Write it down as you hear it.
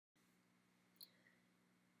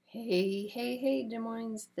Hey, hey, hey, Des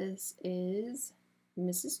Moines. This is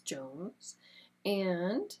Mrs. Jones,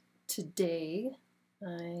 and today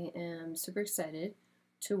I am super excited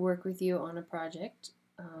to work with you on a project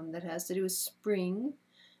that has to do with spring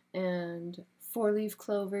and four-leaf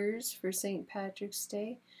clovers for St. Patrick's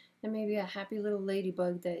Day, and maybe a happy little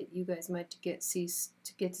ladybug that you guys might get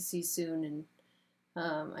to see soon. And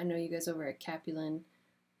I know you guys over at Capulan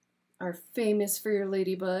are famous for your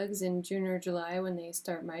ladybugs in June or July when they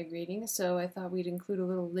start migrating, so I thought we'd include a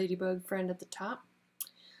little ladybug friend at the top.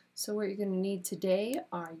 So what you're going to need today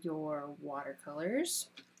are your watercolors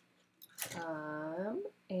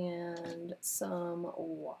and some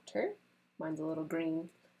water. Mine's a little green.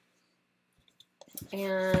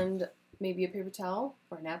 And maybe a paper towel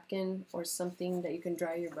or a napkin or something that you can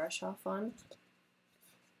dry your brush off on,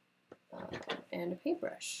 and a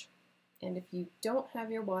paintbrush. And if you don't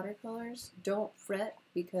have your watercolors, don't fret,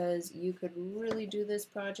 because you could really do this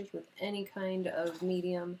project with any kind of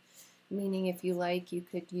medium. Meaning, if you like, you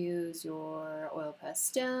could use your oil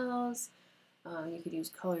pastels, you could use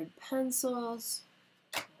colored pencils,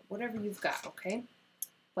 whatever you've got, okay?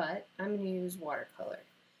 But I'm going to use watercolor.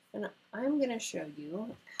 And I'm going to show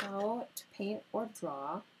you how to paint or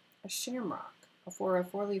draw a shamrock, or a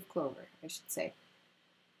four-leaf clover, I should say.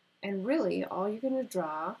 And really, all you're going to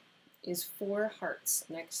draw is 4 hearts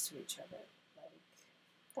next to each other, like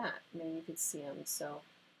that. Maybe you could see them. So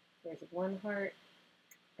there's 1 heart,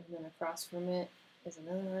 and then across from it is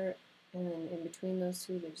another heart, and then in between those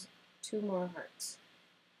two, there's 2 more hearts.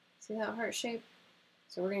 See that heart shape?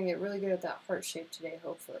 So we're going to get really good at that heart shape today,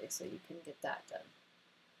 hopefully, so you can get that done.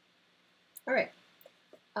 All right.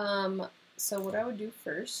 So what I would do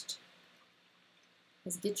first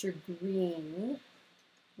is get your green,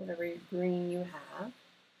 whatever green you have.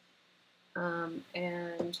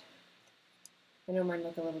 And I know mine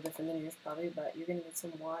look a little different than yours probably, but you're going to get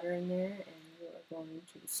some water in there, and you are going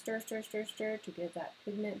to stir, stir, stir, stir to get that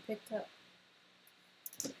pigment picked up.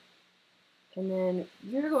 And then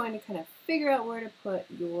you're going to kind of figure out where to put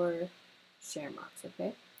your shamrocks,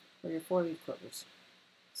 okay? Or your four-leaf clovers.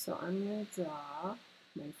 So I'm going to draw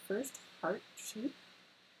my first heart shape.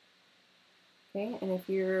 Okay, and if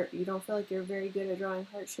you don't feel like you're very good at drawing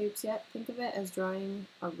heart shapes yet, think of it as drawing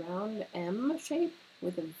a round M shape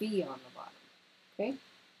with a V on the bottom. Okay?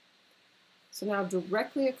 So now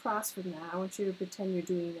directly across from that, I want you to pretend you're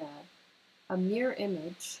doing a mirror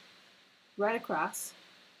image right across.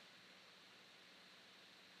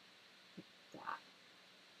 Like that.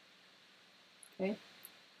 Okay?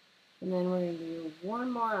 And then we're going to do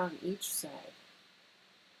 1 more on each side.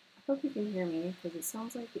 I hope you can hear me, because it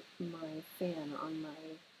sounds like my fan on my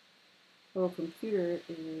little computer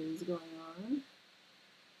is going on.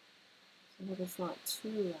 So I hope it's not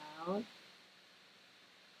too loud.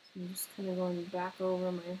 So I'm just kind of going back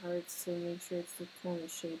over my hearts to make sure it's the kind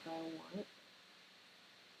of shape I want.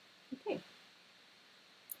 Okay.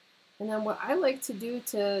 And then what I like to do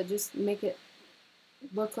to just make it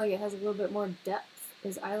look like it has a little bit more depth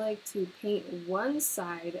is I like to paint one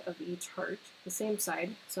side of each heart, the same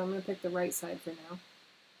side. So I'm going to pick the right side for now.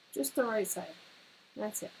 Just the right side.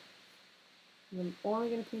 That's it. And I'm only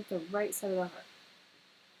going to paint the right side of the heart.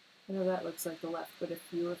 I know that looks like the left, but if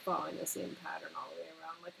you were following the same pattern all the way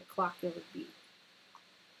around like a clock, it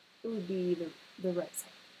would be the right side.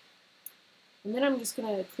 And then I'm just going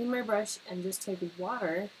to clean my brush and just take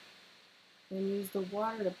water and use the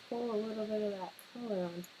water to pull a little bit of that color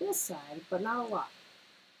onto this side, but not a lot.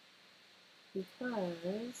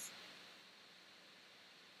 Because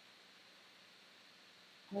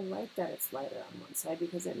I like that it's lighter on one side,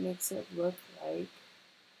 because it makes it look like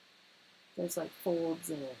there's like folds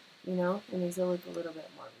in it, you know? It makes it look a little bit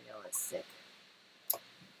more realistic.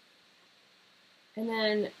 And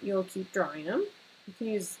then you'll keep drawing them. You can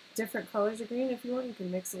use different colors of green if you want. You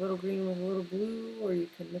can mix a little green with a little blue, or you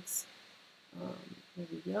can mix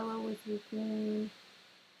maybe yellow with your green.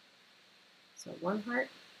 So 1 heart.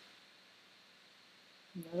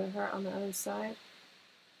 Another heart on the other side,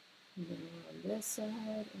 and then 1 on this side,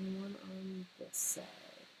 and 1 on this side.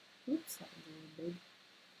 Oops, that was a little big.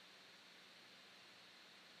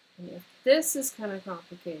 And if this is kind of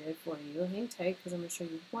complicated for you, hang tight, because I'm going to show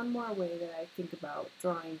you one more way that I think about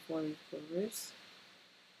drawing four-leaf clovers.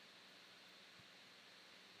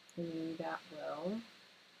 And maybe that will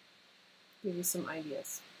give you some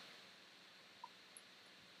ideas.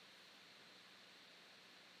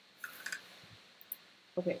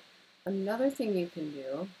 Okay, another thing you can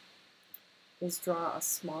do is draw a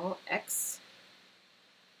small X,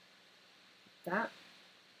 like that,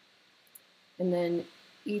 and then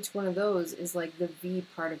each one of those is like the V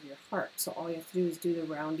part of your heart, so all you have to do is do the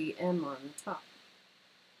roundy M on the top.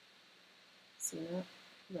 See that?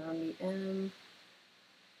 Roundy M,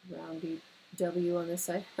 roundy W on this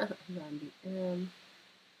side, roundy M.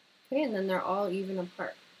 Okay, and then they're all even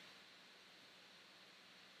apart.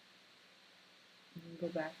 Go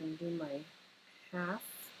back and do my half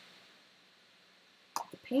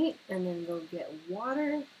the paint, and then go get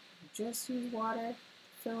water. Just use water to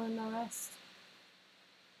fill in the rest.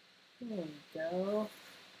 There we go.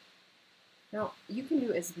 Now you can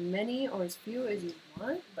do as many or as few as you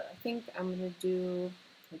want, but I think I'm gonna do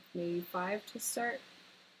like maybe 5 to start.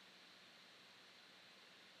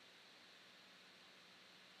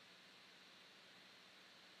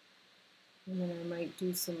 And then I might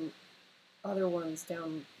do some other ones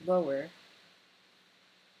down lower.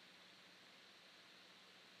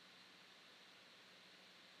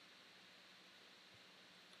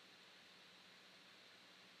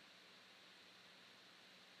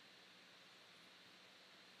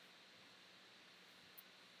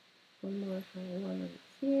 One more high one right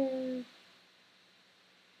here.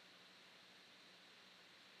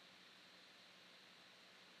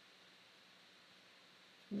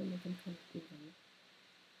 And then make them kind of even.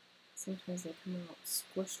 Sometimes they come out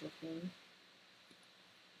squished looking.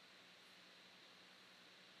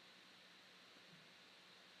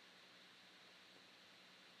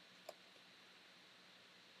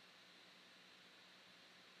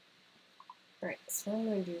 Alright, so I'm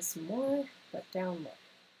going to do some more, but down low.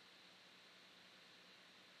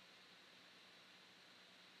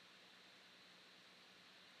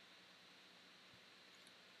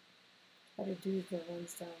 Try to do the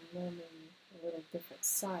ones down low maybe a little different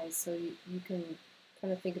size so you can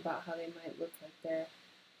kind of think about how they might look like they're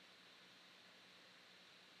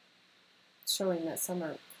showing that some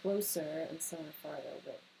are closer and some are farther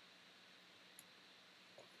away.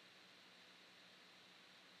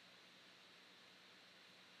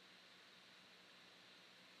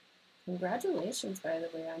 Congratulations, by the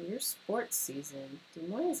way, on your sports season. Des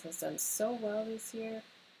Moines has done so well this year.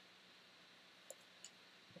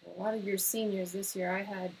 A lot of your seniors this year,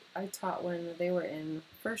 I taught when they were in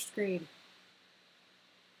first grade.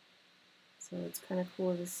 So it's kind of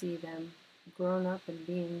cool to see them grown up and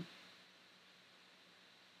being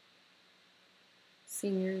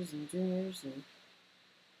seniors and juniors, and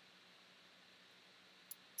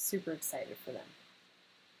super excited for them.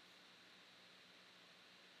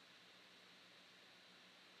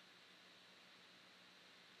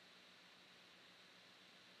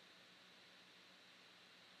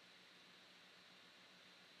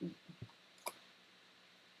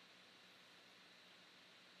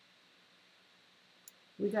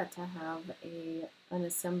 We got to have an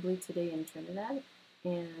assembly today in Trinidad,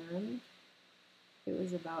 and it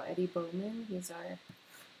was about Eddie Bowman. He's our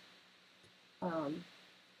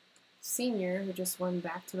senior who just won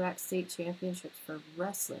back-to-back state championships for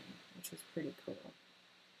wrestling, which was pretty cool.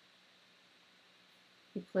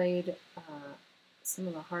 He played some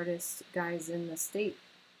of the hardest guys in the state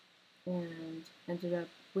and ended up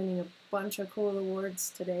winning a bunch of cool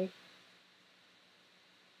awards today.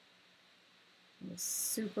 I was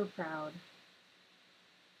super proud.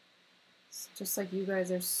 It's just like you guys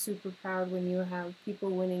are super proud when you have people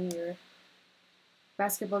winning your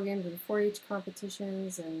basketball games and 4-H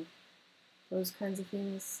competitions and those kinds of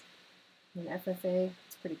things. And FFA,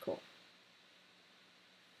 it's pretty cool.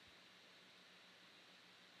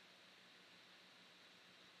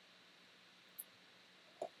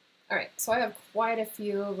 Alright, so I have quite a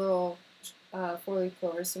few little 4-leaf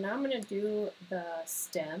clovers. So now I'm going to do the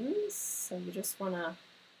stems. So you just want to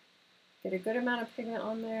get a good amount of pigment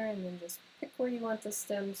on there and then just pick where you want the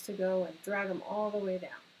stems to go and drag them all the way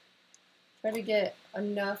down. Try to get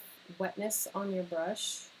enough wetness on your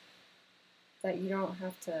brush that you don't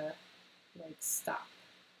have to like stop.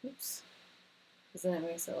 Oops. Because then it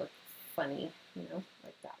makes it look funny, you know,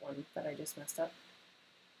 like that one that I just messed up.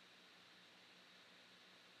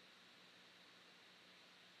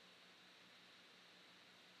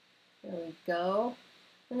 There we go.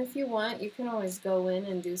 And if you want, you can always go in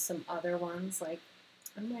and do some other ones. Like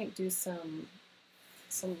I might do some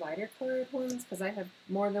lighter colored ones because I have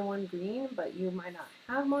more than one green, but you might not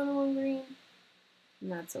have more than one green,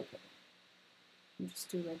 and that's okay. And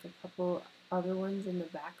just do like a couple other ones in the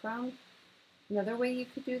background. Another way you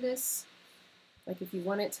could do this, like if you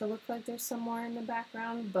want it to look like there's some more in the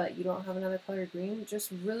background, but you don't have another color green,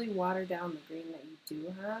 just really water down the green that you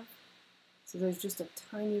do have. So there's just a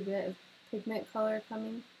tiny bit of pigment color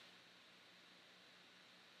coming.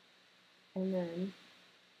 And then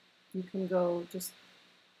you can go just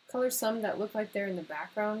color some that look like they're in the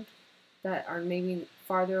background that are maybe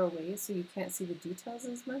farther away so you can't see the details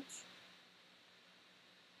as much.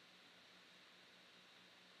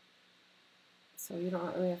 So you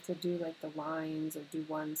don't really have to do like the lines or do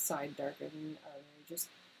one side darker than the other. Just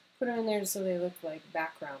put them in there so they look like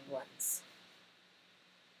background ones.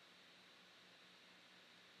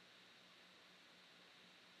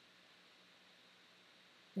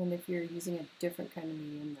 And if you're using a different kind of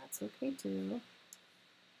medium, that's okay too.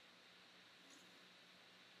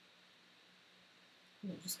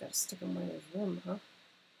 You just gotta stick them where there's room, huh?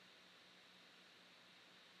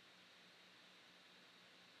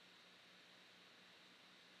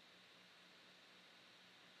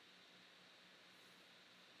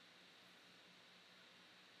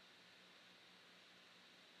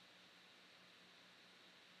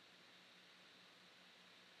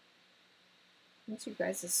 What's your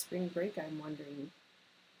guys' spring break, I'm wondering?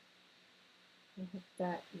 I hope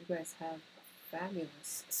that you guys have a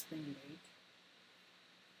fabulous spring break.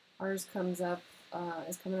 Ours comes up,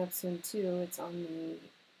 is coming up soon too. It's on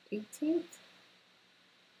the 18th.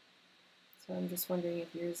 So I'm just wondering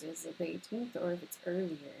if yours is the 18th or if it's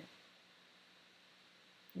earlier.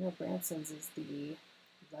 I know Branson's is the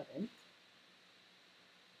 11th.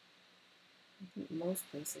 I think most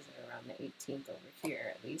places are around the 18th over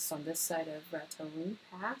here, at least on this side of Raton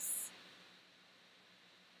Pass.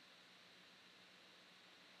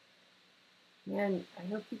 Man, I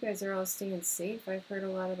hope you guys are all staying safe. I've heard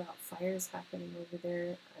a lot about fires happening over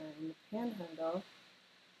there in the Panhandle,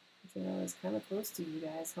 which I know is kind of close to you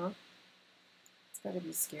guys, huh? It's got to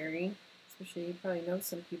be scary, especially you probably know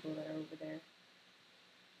some people that are over there.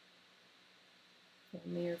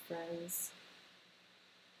 Family or friends.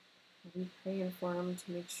 I'll be praying for them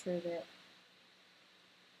to make sure that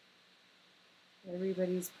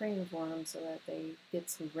everybody's praying for them so that they get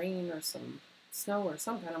some rain or some snow or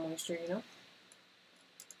some kind of moisture, you know?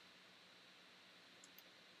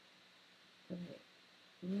 Alright,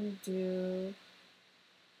 I'm going to do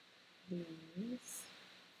these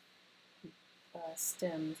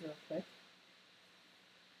stems real quick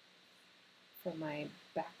for my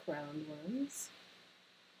background ones.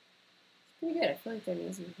 Pretty good. I feel like there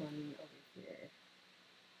needs to be one over here.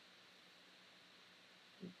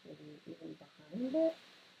 Maybe even behind it.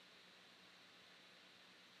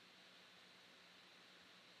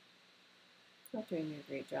 Not doing a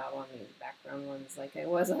great job on these background ones like I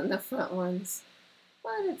was on the front ones,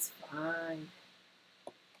 but it's fine.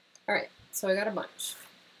 Alright, so I got a bunch.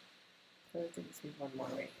 I feel like there needs to be one more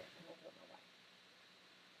right here. I don't know why.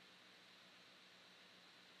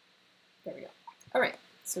 There we go. Alright.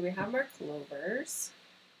 So we have our clovers.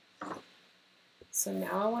 So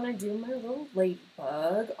now I want to do my little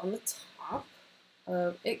ladybug on the top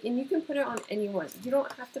of it, and you can put it on any one. You don't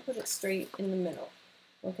have to put it straight in the middle.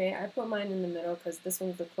 Okay, I put mine in the middle because this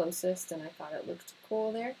one's the closest and I thought it looked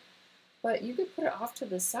cool there. But you could put it off to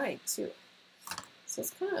the side too. So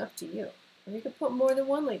it's kind of up to you. Or you could put more than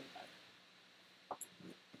one ladybug.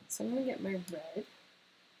 So I'm going to get my red.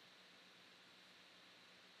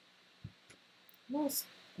 I almost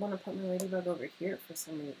want to put my ladybug over here for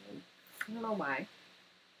some reason. I don't know why.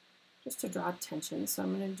 Just to draw attention. So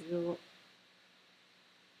I'm going to do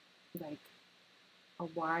like a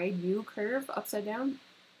wide U curve upside down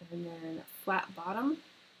and then a flat bottom.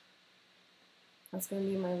 That's going to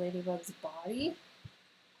be my ladybug's body.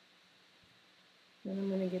 Then I'm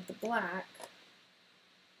going to get the black.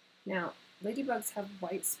 Now, ladybugs have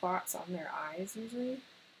white spots on their eyes usually.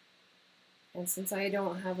 And since I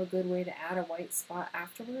don't have a good way to add a white spot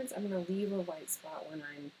afterwards, I'm going to leave a white spot when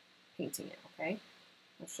I'm painting it, okay?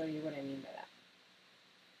 I'll show you what I mean by that.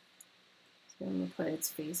 So I'm going to put its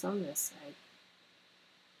face on this side.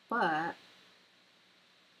 But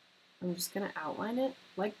I'm just going to outline it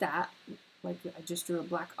like that, like I just drew a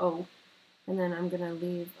black O. And then I'm going to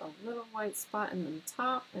leave a little white spot in the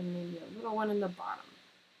top and maybe a little one in the bottom.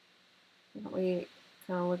 That way it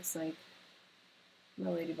kind of looks like my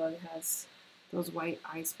ladybug has those white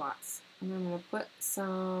eye spots. And I'm going to put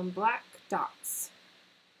some black dots.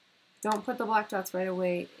 Don't put the black dots right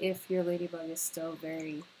away if your ladybug is still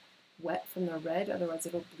very wet from the red, otherwise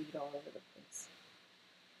it'll bleed all over the place.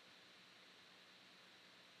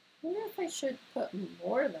 I wonder if I should put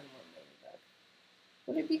more than one ladybug.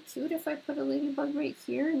 Would it be cute if I put a ladybug right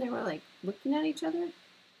here and they were like looking at each other?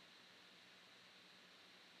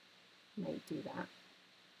 Might do that.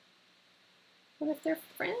 What if they're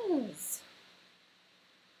friends?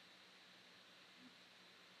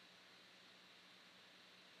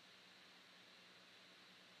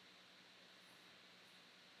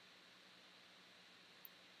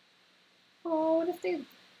 Oh, what if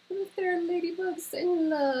they're ladybugs in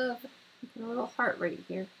love? Put a little heart right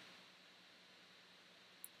here.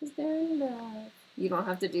 Because they're in love. You don't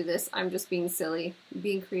have to do this. I'm just being silly,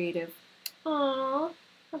 being creative. Aww,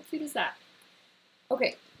 how cute is that?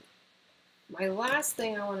 Okay, my last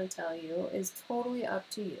thing I want to tell you is totally up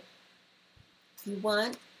to you. If you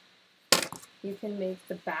want, you can make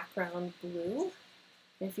the background blue.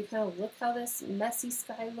 And if you kind of look how this messy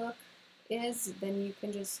sky look is, then you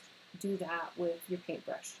can just do that with your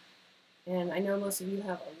paintbrush. And I know most of you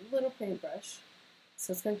have a little paintbrush,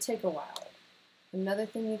 so it's going to take a while. Another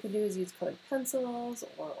thing you can do is use colored pencils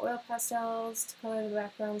or oil pastels to color the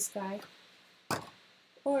background sky.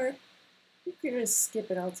 Or you could just skip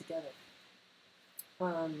it altogether.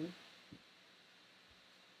 I'm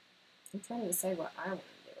trying to decide what I want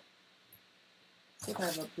to do. See if I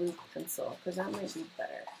have a blue pencil, because that might be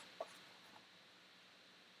better.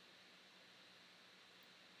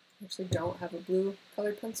 I actually don't have a blue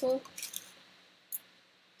colored pencil.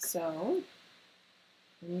 So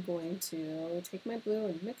I'm going to take my blue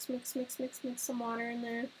and mix some water in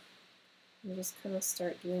there. And just kind of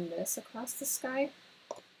start doing this across the sky.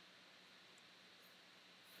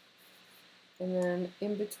 And then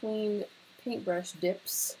in between paintbrush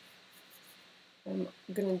dips, I'm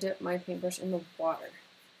going to dip my paintbrush in the water.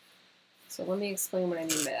 So let me explain what I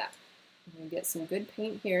mean by that. I'm going to get some good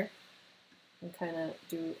paint here and kind of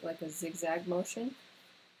do like a zigzag motion.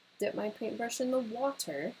 Dip my paintbrush in the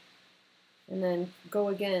water and then go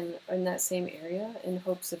again in that same area in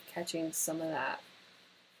hopes of catching some of that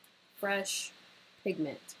fresh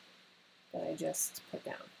pigment that I just put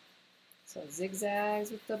down. So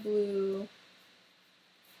zigzags with the blue,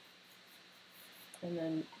 and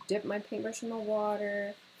then dip my paintbrush in the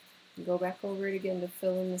water, and go back over it again to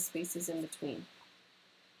fill in the spaces in between.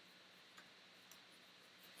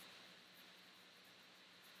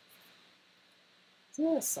 Isn't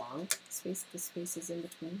that a song? The spaces in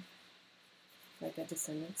between? Like a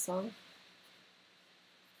Descendants song?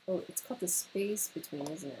 Oh, it's called The Space Between,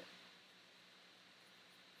 isn't it?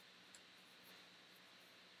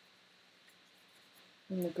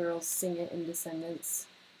 And the girls sing it in Descendants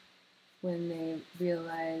when they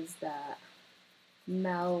realize that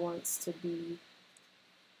Mel wants to be,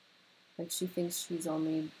 like, she thinks she's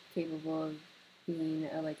only capable of being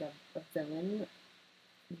a villain,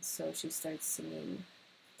 and so she starts singing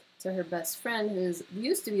to her best friend, who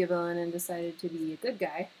used to be a villain and decided to be a good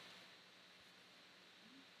guy,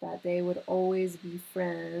 that they would always be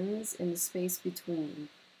friends in the space between,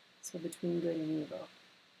 so between good and evil.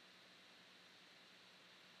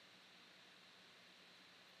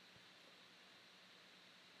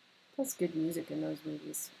 Plus good music in those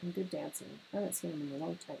movies and good dancing. I haven't seen them in a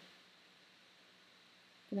long time.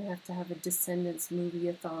 I'm gonna have to have a Descendants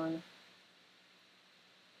movie-a-thon.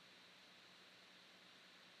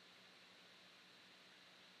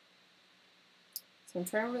 So I'm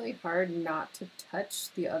trying really hard not to touch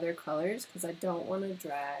the other colors because I don't want to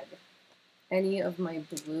drag any of my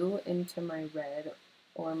blue into my red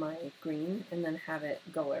or my green and then have it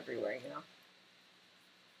go everywhere, you know?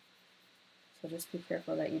 So just be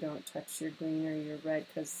careful that you don't touch your green or your red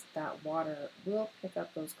because that water will pick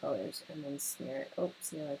up those colors and then smear it. Oh,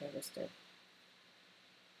 see, like I just did.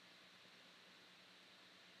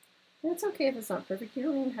 And it's okay if it's not perfect. You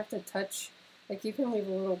don't even have to touch, like you can leave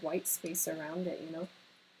a little white space around it, you know?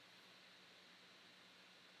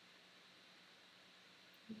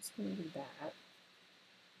 I'm just going to do that.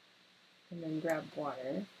 And then grab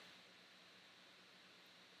water.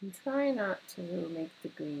 And try not to make the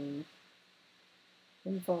green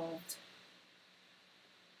involved.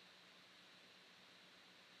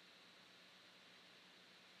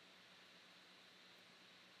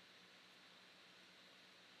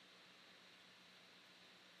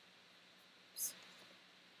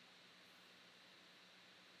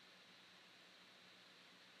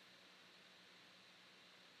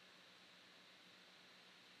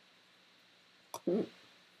 Oops.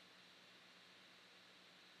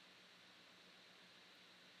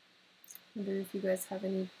 Wonder if you guys have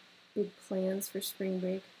any big plans for spring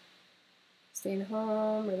break. Staying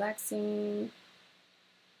home, relaxing,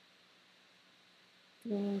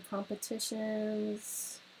 doing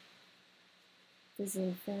competitions,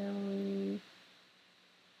 visiting family.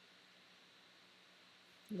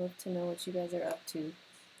 Love to know what you guys are up to.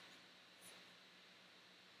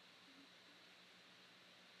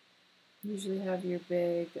 Usually have your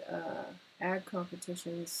big ag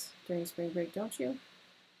competitions during spring break, don't you?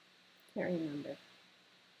 Can't remember.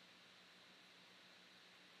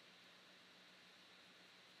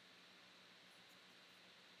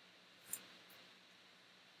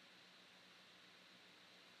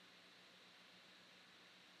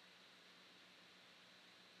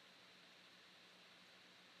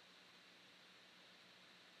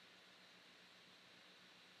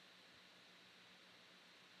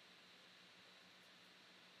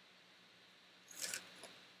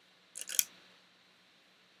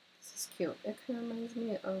 cute. It kind of reminds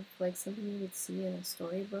me of like something you would see in a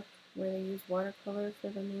storybook where they use watercolor for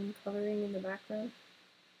the main coloring in the background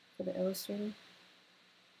for the illustrating.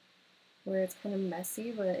 Where it's kind of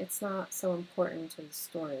messy, but it's not so important to the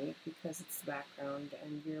story because it's the background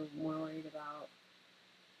and you're more worried about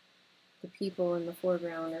the people in the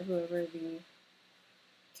foreground or whoever the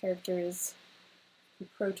character is, the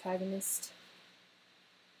protagonist.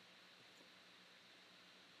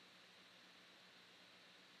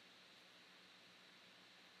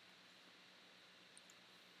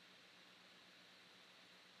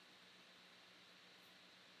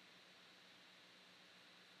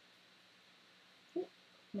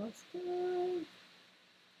 Most good.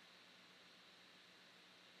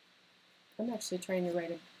 I'm actually trying to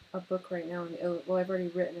write a book right now. Well, I've already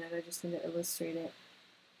written it. I just need to illustrate it.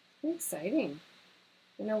 Pretty exciting.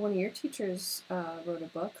 I know one of your teachers wrote a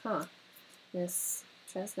book, huh? Miss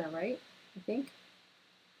Chesna, right? I think.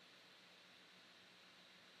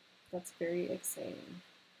 That's very exciting.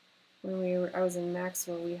 When I was in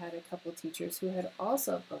Maxwell, we had a couple teachers who had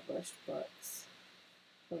also published books,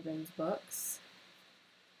 children's books.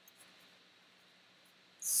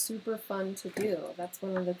 Super fun to do. That's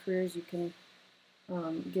one of the careers you can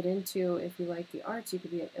get into if you like the arts. You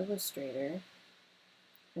could be an illustrator.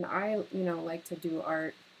 And I, like to do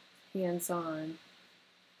art hands-on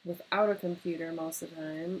without a computer most of the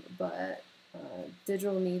time, but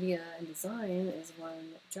digital media and design is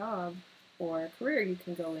one job or career you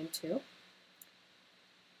can go into.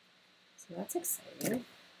 So that's exciting.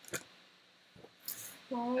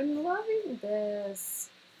 Oh, I'm loving this.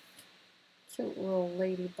 Cute little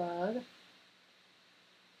ladybug.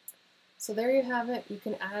 So there you have it. You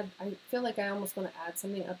can add, I feel like I almost want to add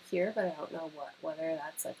something up here, but I don't know what, whether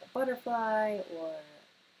that's like a butterfly or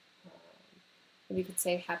maybe you could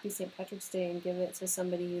say Happy St. Patrick's Day and give it to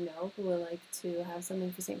somebody you know who would like to have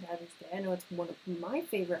something for St. Patrick's Day. I know it's one of my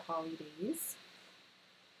favorite holidays.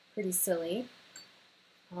 Pretty silly,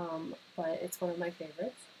 but it's one of my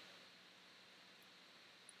favorites.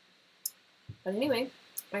 But anyway,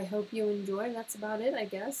 I hope you enjoy. That's about it, I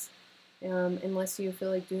guess. Unless you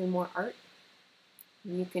feel like doing more art,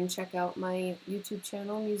 you can check out my YouTube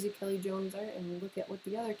channel, Music Kelly Jones Art, and look at what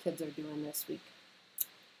the other kids are doing this week.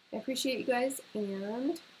 I appreciate you guys,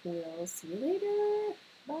 and we'll see you later.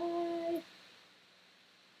 Bye.